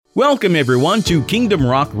Welcome, everyone, to Kingdom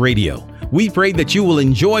Rock Radio. We pray that you will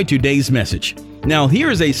enjoy today's message. Now,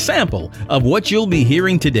 here is a sample of what you'll be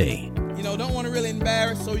hearing today. You know, don't want to really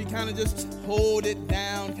embarrass, so you kind of just hold it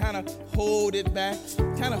down, kind of hold it back,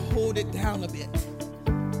 kind of hold it down a bit.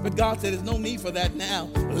 But God said there's no need for that now.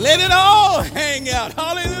 Let it all hang out.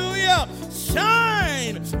 Hallelujah.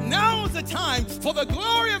 Shine. Now is the time for the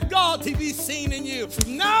glory of God to be seen in you.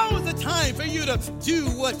 Now is the time for you to do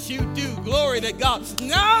what you do. Glory to God.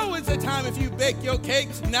 Now is the time if you bake your cake.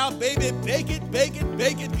 Now, baby, bake it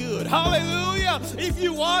good. Hallelujah. If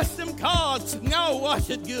you wash them cars, now wash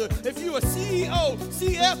it good. If you're a CEO,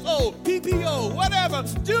 CFO, PPO, whatever,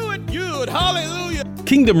 do it good. Hallelujah.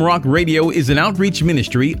 Kingdom Rock Radio is an outreach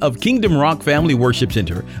ministry of Kingdom Rock Family Worship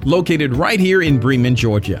Center, located right here in Bremen,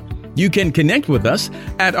 Georgia. You can connect with us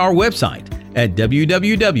at our website at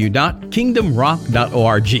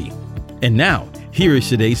www.kingdomrock.org. And now, here is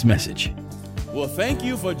today's message. Well, thank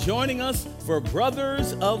you for joining us for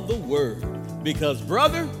Brothers of the Word, because,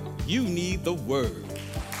 brother, you need the Word.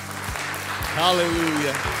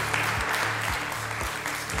 Hallelujah.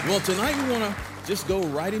 Well, tonight we want to just go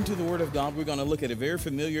right into the Word of God. We're going to look at a very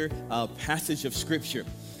familiar passage of Scripture.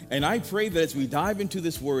 And I pray that as we dive into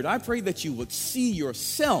this Word, I pray that you would see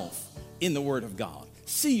yourself in the Word of God.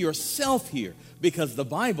 See yourself here, because the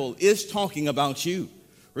Bible is talking about you.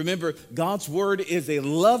 Remember, God's Word is a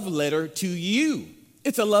love letter to you.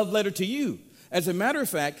 It's a love letter to you. As a matter of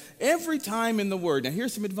fact, every time in the Word, now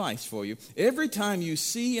here's some advice for you. Every time you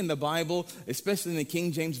see in the Bible, especially in the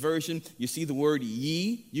King James Version, you see the word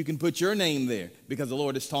ye, you can put your name there, because the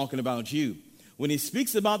Lord is talking about you. When he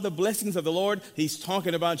speaks about the blessings of the Lord, he's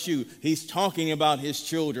talking about you. He's talking about his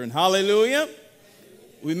children. Hallelujah.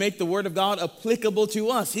 We make the Word of God applicable to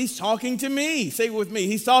us. He's talking to me. Say it with me.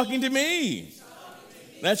 He's talking to me.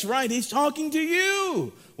 That's right. He's talking to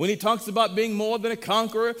you. When he talks about being more than a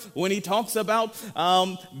conqueror, when he talks about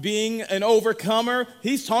being an overcomer,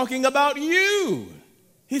 he's talking about you.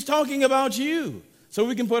 He's talking about you. So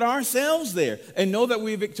we can put ourselves there and know that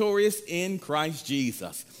we're victorious in Christ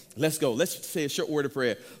Jesus. Let's go. Let's say a short word of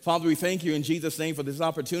prayer. Father, we thank you in Jesus' name for this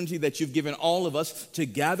opportunity that you've given all of us to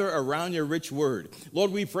gather around your rich word.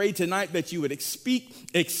 Lord, we pray tonight that you would speak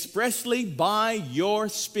expressly by your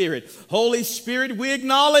Spirit. Holy Spirit, we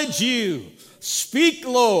acknowledge you. Speak,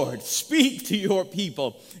 Lord. Speak to your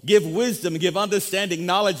people. Give wisdom, give understanding,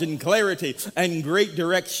 knowledge, and clarity, and great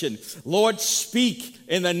direction. Lord, speak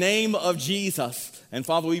in the name of Jesus. And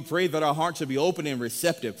Father, we pray that our hearts will be open and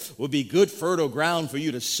receptive, will be good, fertile ground for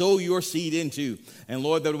you to sow your seed into. And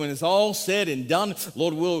Lord, that when it's all said and done,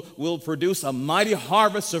 Lord, we'll produce a mighty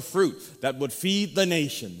harvest of fruit that would feed the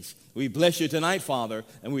nations. We bless you tonight, Father,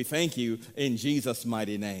 and we thank you in Jesus'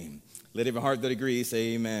 mighty name. Let every heart that agrees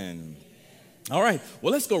say amen. All right,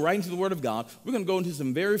 well, let's go right into the Word of God. We're going to go into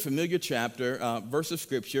some very familiar verse of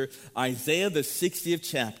Scripture, Isaiah, the 60th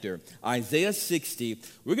chapter. Isaiah 60,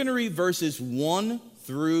 we're going to read verses 1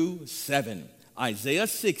 through 7. Isaiah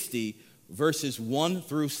 60, verses 1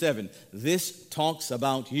 through 7. This talks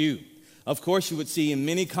about you. Of course, you would see in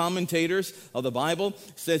many commentators of the Bible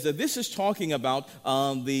says that this is talking about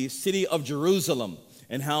the city of Jerusalem,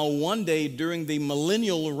 and how one day during the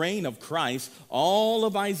millennial reign of Christ, all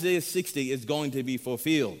of Isaiah 60 is going to be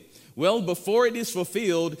fulfilled. Well, before it is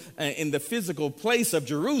fulfilled in the physical place of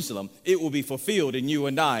Jerusalem, it will be fulfilled in you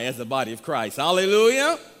and I as the body of Christ.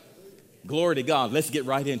 Hallelujah. Glory to God. Let's get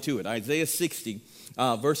right into it. Isaiah 60,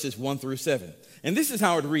 verses 1 through 7. And this is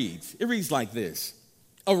how it reads. It reads like this.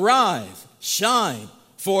 Arise, shine,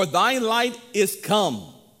 for thy light is come,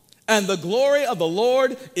 and the glory of the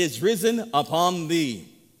Lord is risen upon thee.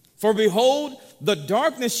 For behold, the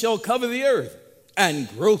darkness shall cover the earth, and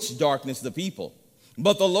gross darkness the people.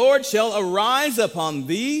 But the Lord shall arise upon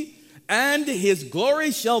thee, and his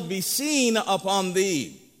glory shall be seen upon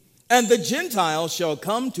thee. And the Gentiles shall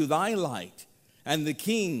come to thy light, and the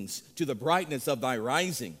kings to the brightness of thy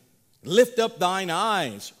rising. Lift up thine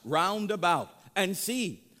eyes round about, and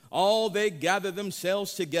see, all they gather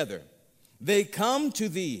themselves together. They come to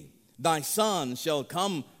thee. Thy sons shall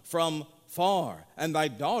come from far, and thy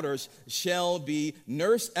daughters shall be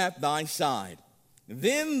nursed at thy side.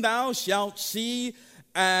 Then thou shalt see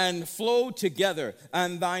and flow together,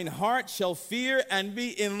 and thine heart shall fear and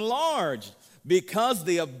be enlarged, because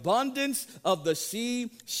the abundance of the sea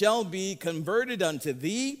shall be converted unto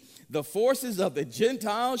thee. The forces of the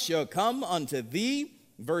Gentiles shall come unto thee.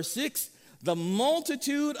 Verse 6, the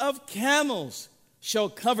multitude of camels shall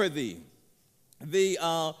cover thee. The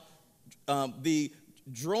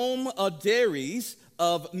dromedaries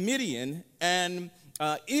of Midian and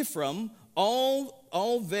Ephraim,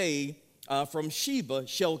 all they from Sheba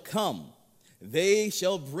shall come. They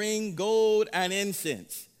shall bring gold and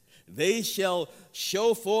incense. They shall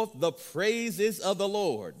show forth the praises of the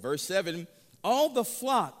Lord. Verse 7, all the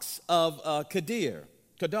flocks of Kedar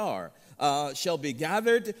shall be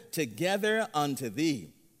gathered together unto thee.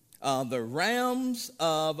 The rams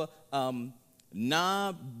of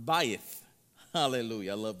Nabaioth,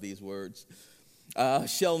 hallelujah, I love these words,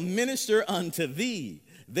 shall minister unto thee.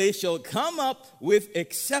 They shall come up with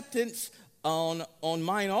acceptance on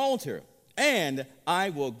mine altar, and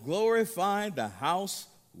I will glorify the house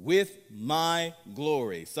with my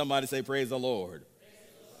glory. Somebody say, praise the Lord.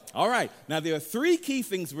 All right, now there are three key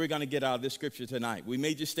things we're going to get out of this scripture tonight. We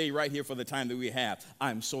may just stay right here for the time that we have.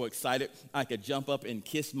 I'm so excited I could jump up and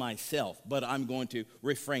kiss myself, but I'm going to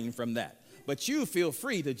refrain from that. But you feel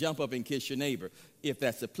free to jump up and kiss your neighbor if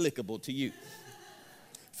that's applicable to you.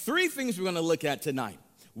 Three things we're going to look at tonight.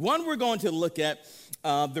 One, we're going to look at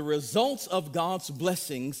the results of God's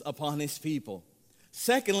blessings upon his people.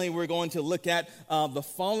 Secondly, we're going to look at the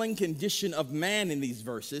fallen condition of man in these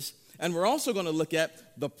verses. And we're also going to look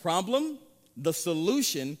at the problem, the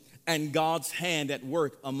solution, and God's hand at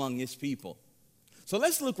work among his people. So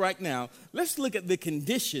let's look right now. Let's look at the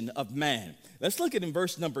condition of man. Let's look at in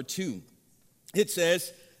verse number 2. It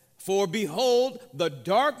says, for behold, the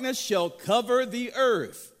darkness shall cover the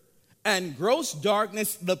earth, and gross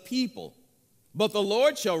darkness the people. But the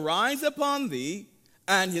Lord shall rise upon thee,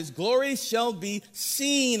 and his glory shall be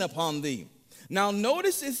seen upon thee. Now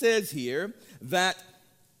notice it says here that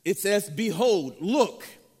it says, behold, look.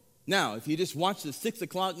 Now, if you just watch the 6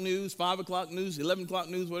 o'clock news, 5 o'clock news, 11 o'clock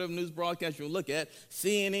news, whatever news broadcast you'll look at,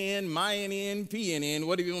 CNN, MyNN, PNN,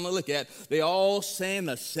 whatever you want to look at, they all saying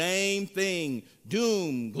the same thing.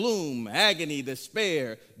 Doom, gloom, agony,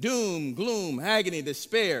 despair. Doom, gloom, agony,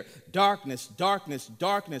 despair. Darkness, darkness,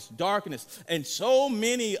 darkness, darkness. And so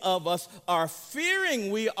many of us are fearing,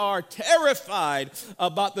 we are terrified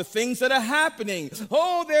about the things that are happening.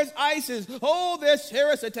 Oh, there's ISIS. Oh, there's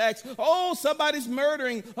terrorist attacks. Oh, somebody's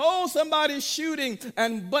murdering. Oh, somebody's shooting.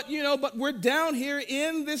 But we're down here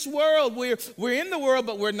in this world. We're in the world,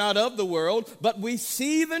 but we're not of the world. But we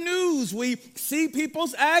see the news. We see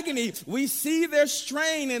people's agony. We see their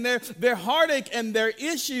strain and their heartache and their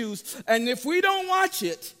issues. And if we don't watch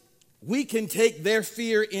it, we can take their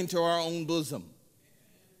fear into our own bosom.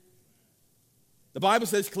 The Bible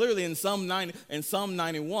says clearly in Psalm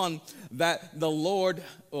 91 that the Lord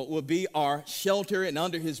will be our shelter, and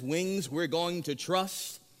under his wings we're going to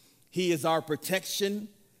trust. He is our protection.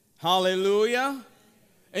 Hallelujah.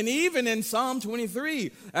 And even in Psalm 23,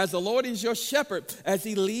 as the Lord is your shepherd, as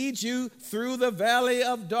he leads you through the valley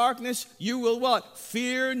of darkness, you will what?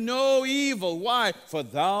 Fear no evil. Why? For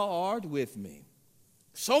thou art with me.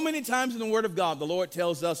 So many times in the Word of God, the Lord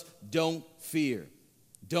tells us, don't fear.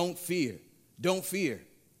 Don't fear. Don't fear.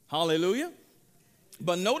 Hallelujah.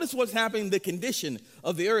 But notice what's happening, the condition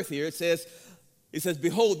of the earth here. It says,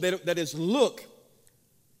 behold, that is, look,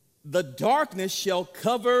 the darkness shall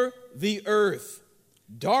cover the earth.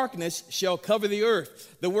 Darkness shall cover the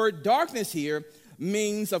earth. The word darkness here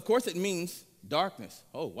means, of course, it means darkness.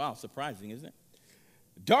 Oh, wow, surprising, isn't it?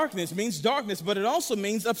 Darkness means darkness, but it also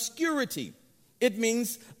means obscurity. It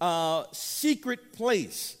means secret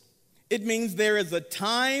place. It means there is a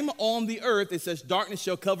time on the earth. It says darkness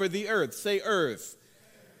shall cover the earth. Say earth.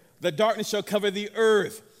 The darkness shall cover the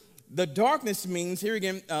earth. The darkness means, here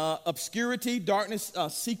again, obscurity, darkness,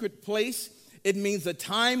 secret place. It means a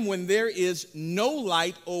time when there is no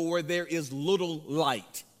light or where there is little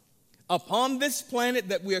light. Upon this planet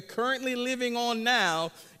that we are currently living on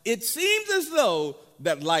now, it seems as though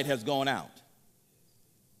that light has gone out.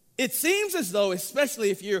 It seems as though,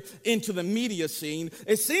 especially if you're into the media scene,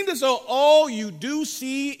 it seems as though all you do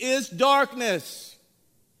see is darkness.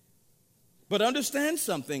 But understand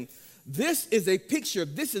something. This is a picture,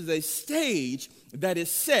 this is a stage that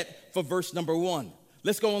is set for verse number 1.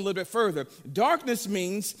 Let's go on a little bit further. Darkness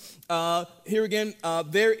means, here again,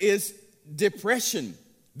 there is depression,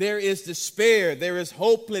 there is despair, there is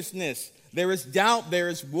hopelessness, there is doubt, there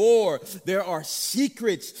is war, there are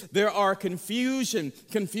secrets, there are confusions,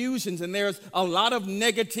 and there's a lot of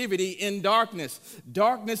negativity in darkness.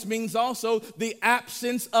 Darkness means also the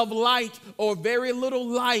absence of light or very little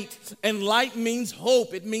light, and light means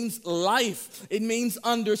hope, it means life, it means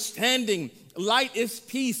understanding. Light is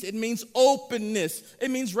peace. It means openness.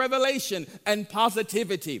 It means revelation and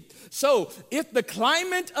positivity. So if the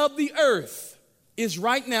climate of the earth is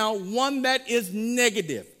right now one that is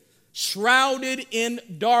negative, shrouded in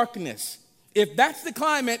darkness, If that's the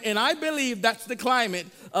climate, and I believe that's the climate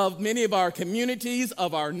of many of our communities,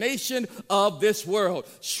 of our nation, of this world,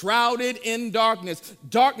 shrouded in darkness.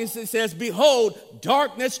 Darkness, it says, behold,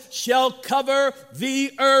 darkness shall cover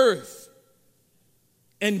the earth.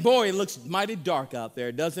 And boy, it looks mighty dark out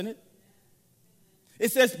there, doesn't it?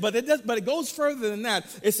 It says, but it goes further than that.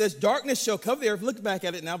 It says, darkness shall cover the earth. Look back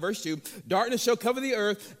at it now, verse 2. Darkness shall cover the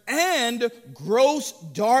earth, and gross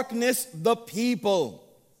darkness the people.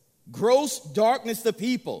 Gross darkness the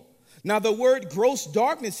people. Now, the word gross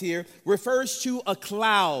darkness here refers to a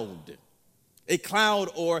cloud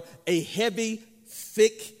or a heavy,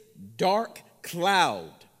 thick, dark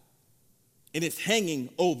cloud. And it's hanging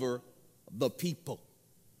over the people.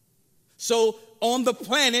 So on the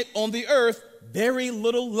planet, on the earth, very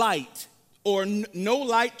little light, or no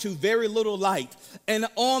light to very little light. And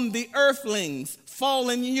on the earthlings,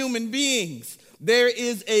 fallen human beings, there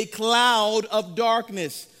is a cloud of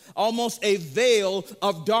darkness, almost a veil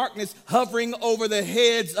of darkness hovering over the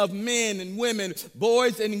heads of men and women,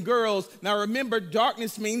 boys and girls. Now remember,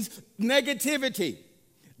 darkness means negativity.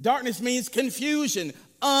 Darkness means confusion,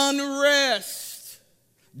 unrest,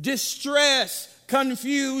 distress,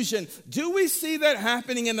 confusion. Do we see that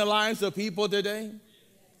happening in the lives of people today?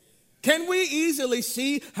 Can we easily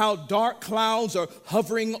see how dark clouds are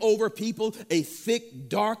hovering over people, a thick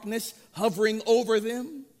darkness hovering over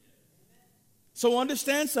them? So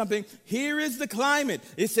understand something. Here is the climate.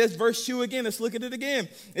 It says, verse 2 again. Let's look at it again.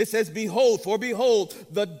 It says, behold,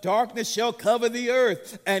 the darkness shall cover the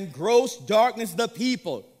earth, and gross darkness the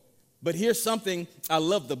people. But here's something. I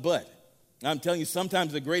love the but. I'm telling you,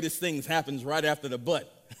 sometimes the greatest things happens right after the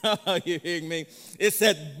but. You hearing me? It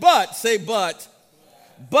said, but, say but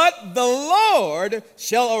the Lord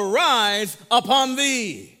shall arise upon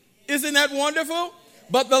thee. Isn't that wonderful?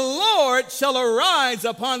 But the Lord shall arise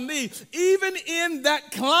upon thee. Even in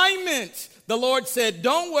that climate, the Lord said,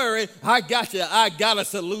 don't worry, I got you. I got a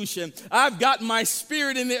solution. I've got my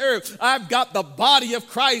spirit in the earth. I've got the body of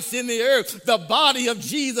Christ in the earth, the body of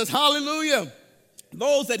Jesus. Hallelujah.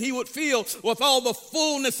 Those that he would fill with all the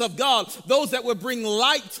fullness of God. Those that would bring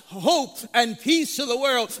light, hope, and peace to the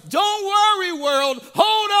world. Don't worry, world.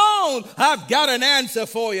 Hold on. I've got an answer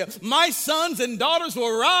for you. My sons and daughters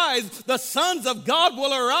will rise. The sons of God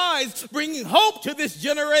will arise, bringing hope to this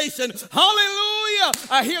generation. Hallelujah.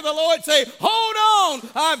 I hear the Lord say, hold on.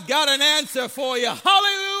 I've got an answer for you.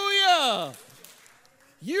 Hallelujah.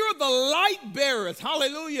 You're the light bearers.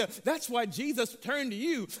 Hallelujah. That's why Jesus turned to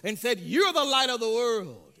you and said, you're the light of the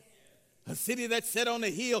world. A city that's set on a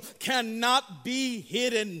hill cannot be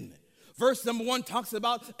hidden. Verse number 1 talks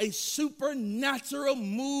about a supernatural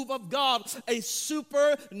move of God, a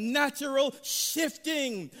supernatural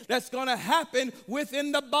shifting that's going to happen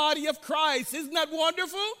within the body of Christ. Isn't that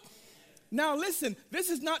wonderful? Now listen, this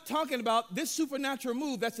is not talking about this supernatural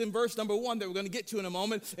move that's in verse number 1 that we're going to get to in a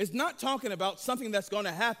moment. It's not talking about something that's going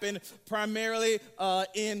to happen primarily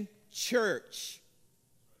in church.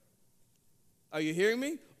 Are you hearing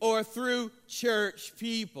me? Or through church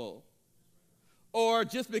people. Or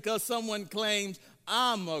just because someone claims,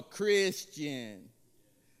 I'm a Christian.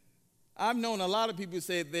 I've known a lot of people who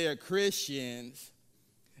say they're Christians.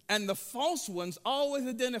 And the false ones always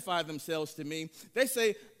identify themselves to me. They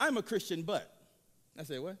say, I'm a Christian, but. I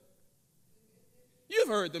say, what? You've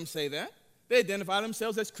heard them say that. They identify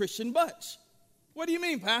themselves as Christian buts. What do you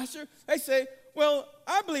mean, Pastor? They say, well,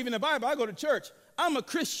 I believe in the Bible. I go to church. I'm a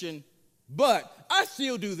Christian, but I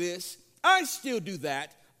still do this. I still do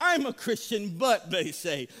that. I'm a Christian, but, they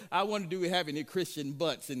say. I wonder, do we have any Christian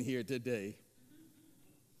buts in here today?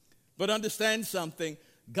 But understand something.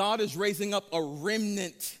 God is raising up a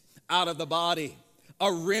remnant out of the body.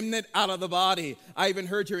 A remnant out of the body. I even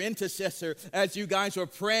heard your intercessor as you guys were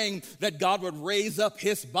praying that God would raise up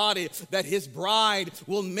his body, that his bride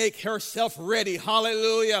will make herself ready.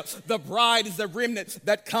 Hallelujah. The bride is the remnant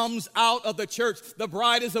that comes out of the church. The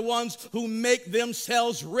bride is the ones who make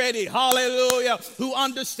themselves ready. Hallelujah. Who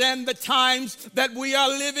understand the times that we are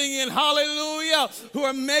living in. Hallelujah. Who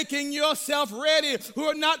are making yourself ready. Who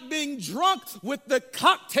are not being drunk with the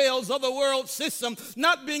cocktails of the world system.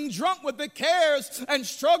 Not being drunk with the cares and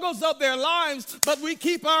struggles of their lives, but we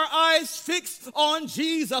keep our eyes fixed on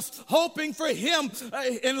Jesus, hoping for him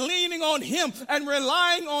and leaning on him and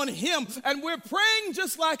relying on him. And we're praying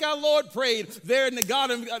just like our Lord prayed there in the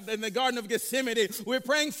Garden of Gethsemane. We're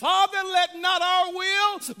praying, Father, let not our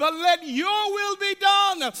will, but let your will be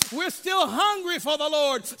done. We're still hungry for the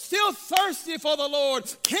Lord, still thirsty for the Lord.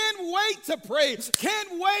 Can't wait to pray.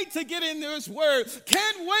 Can't wait to get into his word.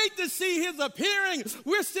 Can't wait to see his appearing.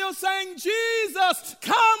 We're still saying, Jesus,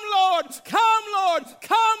 come, Lord, come, Lord,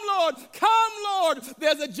 come, Lord, come, Lord. Lord.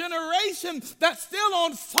 There's a generation that's still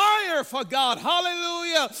on fire for God.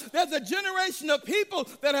 Hallelujah. There's a generation of people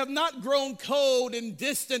that have not grown cold and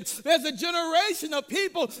distant. There's a generation of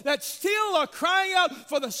people that still are crying out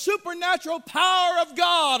for the supernatural power of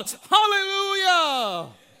God. Hallelujah.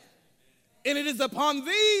 And it is upon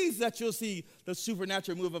these that you'll see the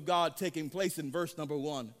supernatural move of God taking place in verse number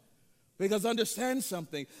 1. Because understand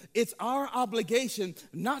something, it's our obligation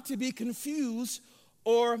not to be confused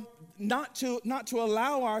or not to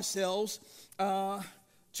allow ourselves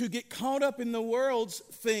to get caught up in the world's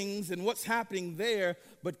things and what's happening there,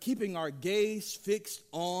 but keeping our gaze fixed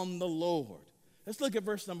on the Lord. Let's look at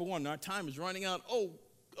verse number 1. Our time is running out.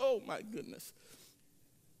 Oh my goodness.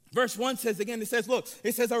 Verse 1 says again, it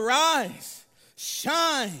says, arise,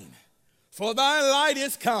 shine, for thy light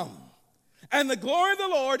is come, and the glory of the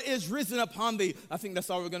Lord is risen upon thee. I think that's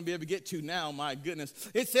all we're going to be able to get to now, my goodness.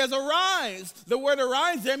 It says arise. The word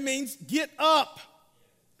arise there means get up,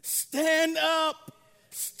 stand up,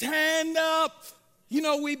 stand up. You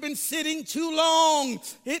know, we've been sitting too long.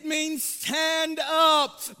 It means stand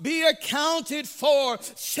up, be accounted for,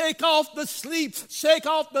 shake off the sleep, shake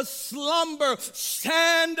off the slumber,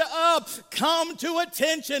 stand up, come to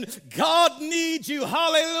attention. God needs you.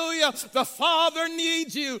 Hallelujah. The Father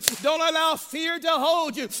needs you. Don't allow fear to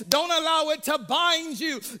hold you. Don't allow it to bind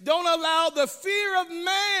you. Don't allow the fear of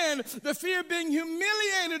man, the fear of being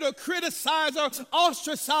humiliated or criticized or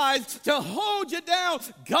ostracized to hold you down.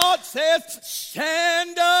 God says, stand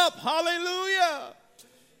up. Hallelujah.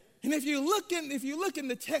 And if you look in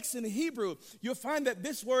the text in the Hebrew, you'll find that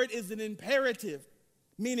this word is an imperative,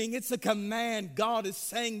 meaning it's a command. God is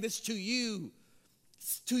saying this to you.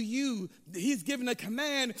 To you. He's given a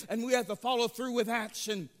command, and we have to follow through with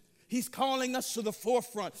action. He's calling us to the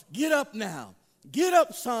forefront. Get up now. Get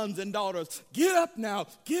up, sons and daughters. Get up now.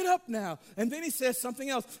 Get up now. And then he says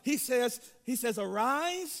something else. He says,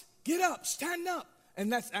 arise, get up, stand up.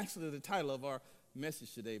 And that's actually the title of our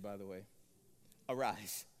message today, by the way.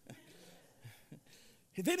 Arise.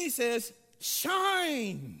 Then he says,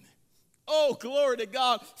 shine. Oh, glory to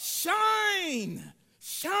God. Shine.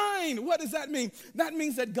 Shine. What does that mean? That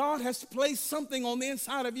means that God has placed something on the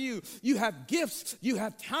inside of you. You have gifts, you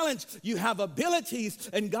have talents, you have abilities,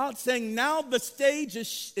 and God's saying now the stage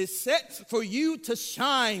is set for you to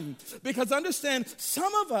shine. Because understand,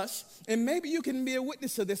 some of us, and maybe you can be a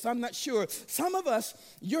witness to this, I'm not sure. Some of us,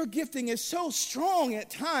 your gifting is so strong at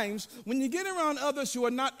times, when you get around others who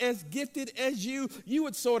are not as gifted as you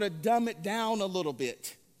would sort of dumb it down a little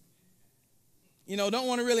bit. You know, don't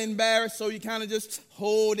want to really embarrass, so you kind of just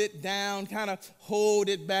hold it down, kind of hold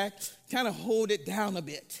it back, kind of hold it down a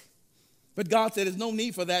bit. But God said there's no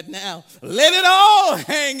need for that now. Let it all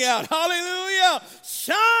hang out. Hallelujah.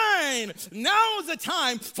 Shine. Now is the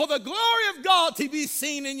time for the glory of God to be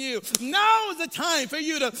seen in you. Now is the time for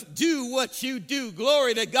you to do what you do.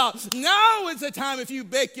 Glory to God. Now is the time if you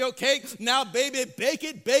bake your cake. Now, baby, bake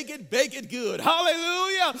it good.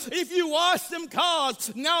 Hallelujah. If you wash them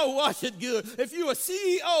cars, now wash it good. If you're a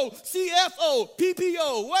CEO, CFO,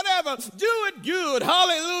 PPO, whatever, do it good.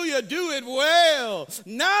 Hallelujah. Do it well.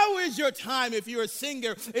 Now is your time. If you're a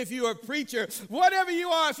singer, if you're a preacher, whatever you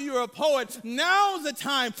are, if you're a poet, now's the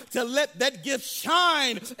time to let that gift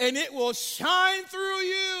shine, and it will shine through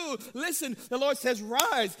you. Listen, the Lord says,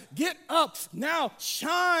 rise, get up, now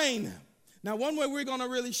shine. Now, one way we're going to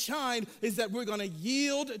really shine is that we're going to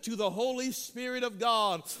yield to the Holy Spirit of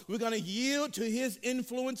God. We're going to yield to His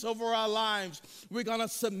influence over our lives. We're going to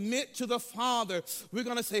submit to the Father. We're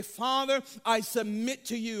going to say, Father, I submit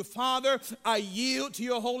to you. Father, I yield to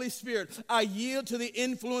your Holy Spirit. I yield to the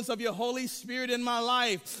influence of your Holy Spirit in my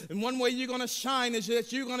life. And one way you're going to shine is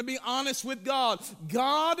that you're going to be honest with God.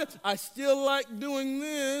 God, I still like doing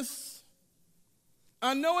this.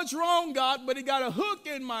 I know it's wrong, God, but it got a hook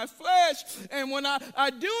in my flesh. And when I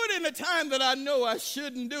do it in a time that I know I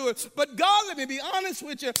shouldn't do it. But God, let me be honest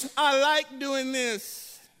with you. I like doing this.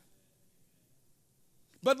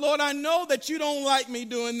 But Lord, I know that you don't like me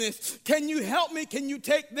doing this. Can you help me? Can you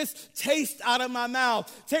take this taste out of my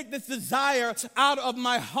mouth? Take this desire out of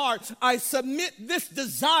my heart. I submit this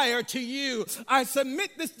desire to you. I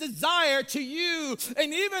submit this desire to you.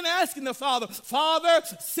 And even asking the Father, Father,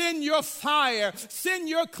 send your fire. Send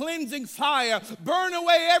your cleansing fire. Burn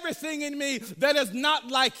away everything in me that is not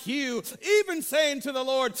like you. Even saying to the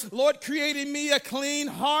Lord, Lord, create in me a clean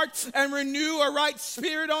heart and renew a right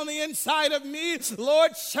spirit on the inside of me. Lord,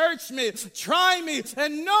 Lord, search me, try me,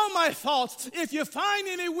 and know my thoughts. If you find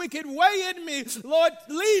any wicked way in me, Lord,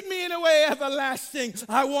 lead me in a way everlasting.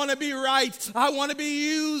 I want to be right. I want to be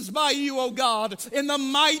used by you, oh God, in the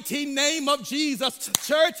mighty name of Jesus.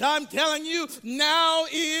 Church, I'm telling you, now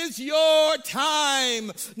is your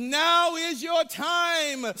time. Now is your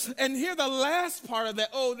time. And here the last part of that,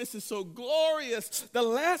 oh, this is so glorious. The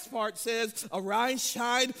last part says, arise,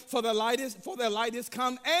 shine, for their light is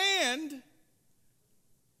come, and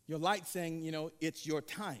your light saying, it's your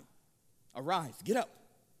time. Arise, get up,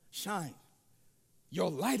 shine. Your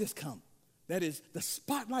light has come. That is, the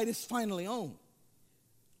spotlight is finally on.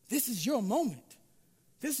 This is your moment.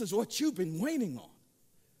 This is what you've been waiting on.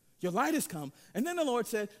 Your light has come. And then the Lord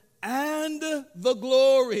said, and the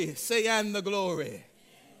glory, say, and the glory.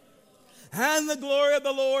 And the glory of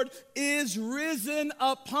the Lord is risen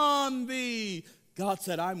upon thee. God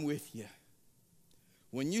said, I'm with you.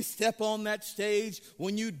 When you step on that stage,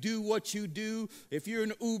 when you do what you do, if you're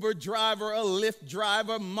an Uber driver, a Lyft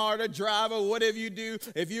driver, MARTA driver, whatever you do,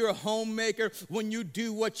 if you're a homemaker, when you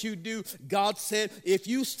do what you do, God said, if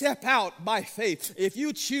you step out by faith, if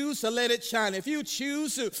you choose to let it shine, if you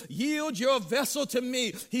choose to yield your vessel to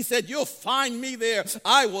me, he said, you'll find me there.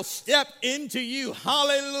 I will step into you.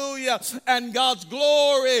 Hallelujah. And God's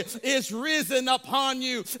glory is risen upon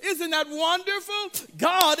you. Isn't that wonderful?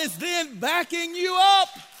 God is then backing you up.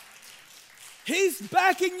 He's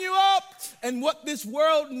backing you up. And what this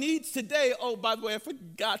world needs today, oh, by the way, I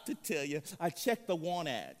forgot to tell you, I checked the want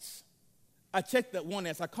ads. I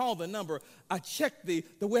called the number. I checked the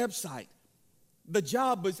website. The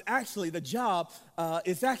job is actually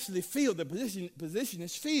filled. The position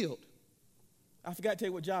is filled. I forgot to tell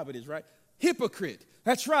you what job it is, right? Hypocrite.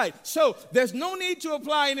 That's right. So there's no need to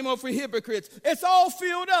apply anymore for hypocrites. It's all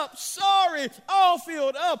filled up. Sorry, all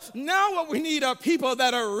filled up. Now what we need are people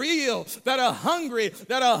that are real, that are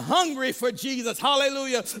hungry for Jesus.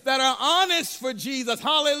 Hallelujah. That are honest for Jesus.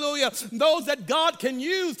 Hallelujah. Those that God can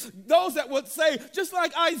use. Those that would say, just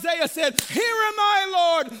like Isaiah said, here am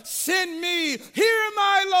I, Lord, send me. Here am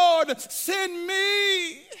I, Lord, send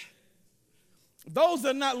me. Those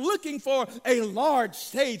are not looking for a large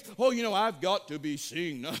stage. Oh, I've got to be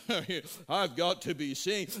seen. I've got to be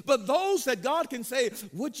seen. But those that God can say,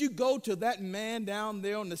 would you go to that man down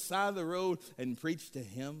there on the side of the road and preach to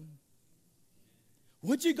him?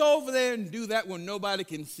 Would you go over there and do that when nobody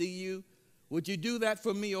can see you? Would you do that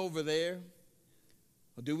for me over there?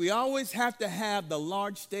 Or do we always have to have the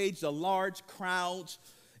large stage, the large crowds?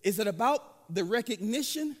 Is it about the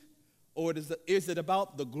recognition, or is it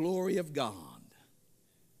about the glory of God?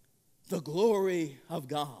 The glory of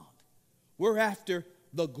God. We're after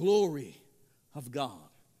the glory of God.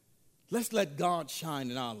 Let's let God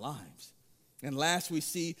shine in our lives. And last we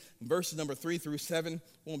see in verses number 3 through 7,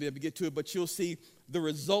 won't be able to get to it, but you'll see the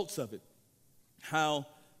results of it. How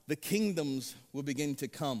the kingdoms will begin to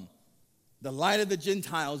come. The light of the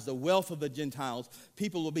Gentiles, the wealth of the Gentiles,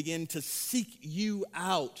 people will begin to seek you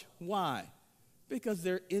out. Why? Because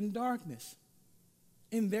they're in darkness.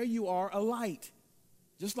 And there you are, a light.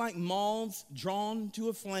 Just like moths drawn to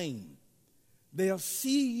a flame. They'll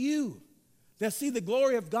see you. They'll see the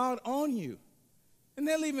glory of God on you. And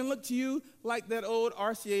they'll even look to you like that old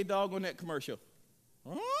RCA dog on that commercial.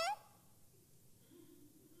 Huh?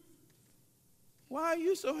 Why are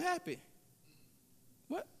you so happy?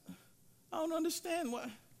 What? I don't understand. What?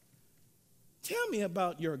 Tell me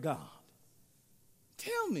about your God.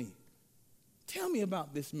 Tell me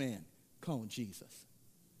about this man called Jesus.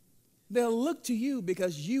 They'll look to you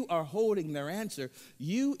because you are holding their answer.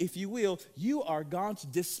 You, if you will, you are God's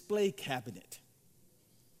display cabinet.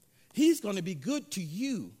 He's going to be good to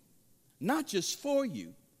you, not just for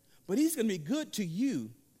you, but he's going to be good to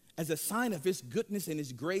you as a sign of his goodness and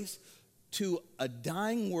his grace to a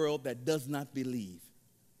dying world that does not believe.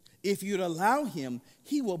 If you'd allow him,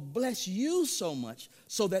 he will bless you so much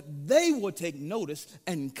so that they will take notice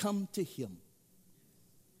and come to him.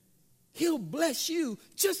 He'll bless you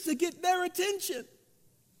just to get their attention.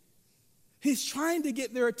 He's trying to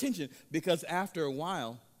get their attention because after a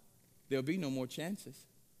while, there'll be no more chances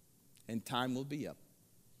and time will be up.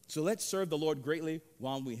 So let's serve the Lord greatly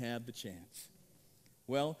while we have the chance.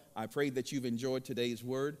 Well, I pray that you've enjoyed today's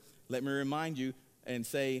word. Let me remind you and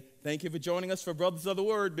say thank you for joining us for Brothers of the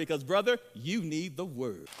Word, because, brother, you need the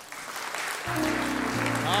word.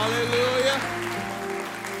 Hallelujah.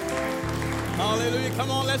 Hallelujah.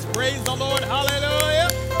 Come on, let's praise the Lord. Hallelujah.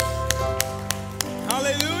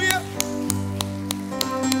 Hallelujah.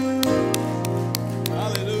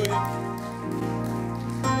 Hallelujah.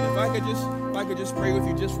 If I could just pray with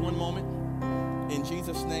you just one moment. In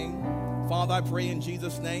Jesus' name. Father, I pray in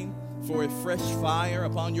Jesus' name for a fresh fire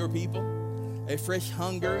upon your people, a fresh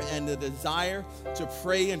hunger and a desire to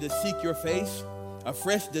pray and to seek your face, a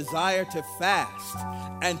fresh desire to fast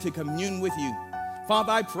and to commune with you.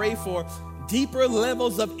 Father, I pray for deeper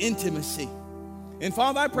levels of intimacy. And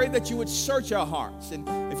Father, I pray that you would search our hearts. And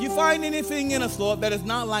if you find anything in us, Lord, that is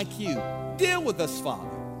not like you, deal with us, Father.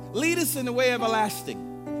 Lead us in the way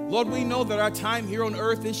everlasting. Lord, we know that our time here on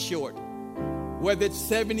earth is short. Whether it's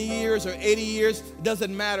 70 years or 80 years,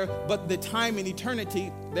 doesn't matter. But the time in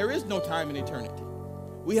eternity, there is no time in eternity.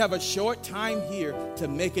 We have a short time here to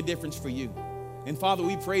make a difference for you. And Father,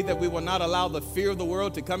 we pray that we will not allow the fear of the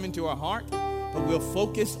world to come into our heart, but we'll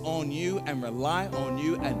focus on you and rely on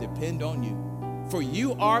you and depend on you. For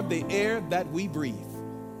you are the air that we breathe.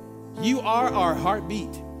 You are our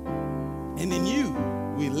heartbeat. And in you,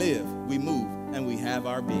 we live, we move, and we have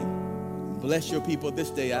our being. Bless your people this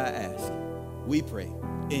day, I ask. We pray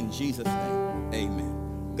in Jesus' name.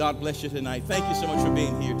 Amen. God bless you tonight. Thank you so much for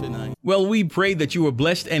being here tonight. Well, we pray that you were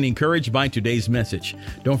blessed and encouraged by today's message.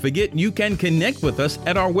 Don't forget, you can connect with us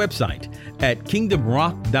at our website at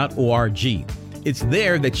kingdomrock.org. It's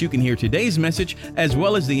there that you can hear today's message as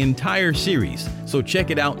well as the entire series. So check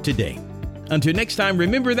it out today. Until next time,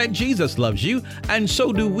 remember that Jesus loves you, and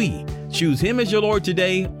so do we. Choose Him as your Lord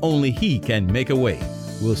today. Only He can make a way.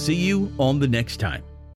 We'll see you on the next time.